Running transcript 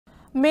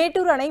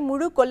மேட்டூர் அணை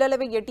முழு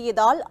கொள்ளளவை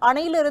எட்டியதால்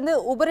அணையிலிருந்து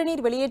உபரி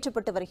நீர்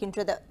வெளியேற்றப்பட்டு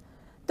வருகின்றது.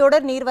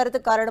 தொடர் நீர்வரத்து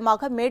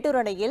காரணமாக மேட்டூர்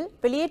அணையில்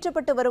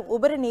வெளியேற்றப்பட்டு வரும்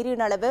உபரி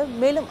நீரின் அளவு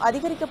மேலும்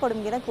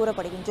அதிகரிக்கப்படும் என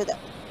கூறப்படுகின்றது.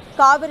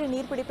 காவிரி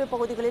நீர்பிடிப்பு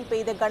பகுதிகளில்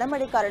பெய்த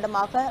கனமழை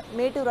காரணமாக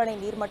மேட்டூர் அணை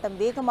நீர்மட்டம்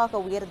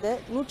வேகமாக உயர்ந்து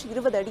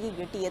 120 அடியை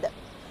எட்டியது.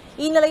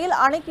 இந்நிலையில்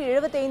அணைக்கு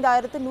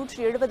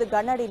 75,170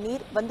 கன அடி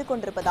நீர் வந்து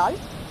கொண்டிருப்பதால்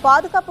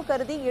பாதுகாப்பு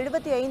கருதி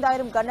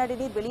 75,000 கன அடி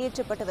நீர்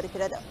வெளியேற்றப்பட்டு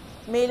வருகிறது.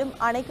 மேலும்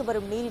அணைக்கு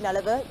வரும் நீரின்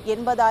அளவு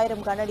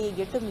 80,000 கன அடியை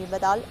எட்டும்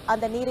என்பதால்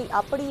அந்த நீரை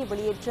அப்படியே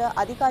வெளியேற்ற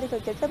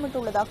அதிகாரிகள்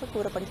திட்டமிட்டுள்ளதாக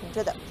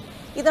கூறப்படுகின்றது.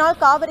 இதனால்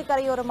காவிரி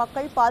கரையோர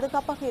மக்கள்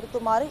பாதுகாப்பாக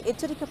இருக்குமாறு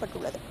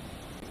எச்சரிக்கப்பட்டுள்ளது.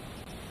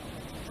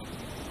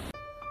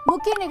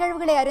 முக்கிய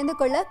நிகழ்வுகளை அறிந்து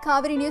கொள்ள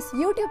காவிரி நியூஸ்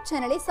யூடியூப்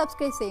சேனலை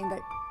சப்ஸ்கிரைப்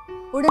செய்யுங்கள்.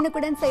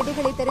 உடனுக்குடன்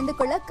செய்திகளை தெரிந்து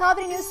கொள்ள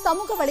காவிரி நியூஸ்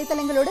சமூக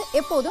வலைதளங்களோடு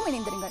எப்போதும்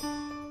இணைந்திருங்கள்.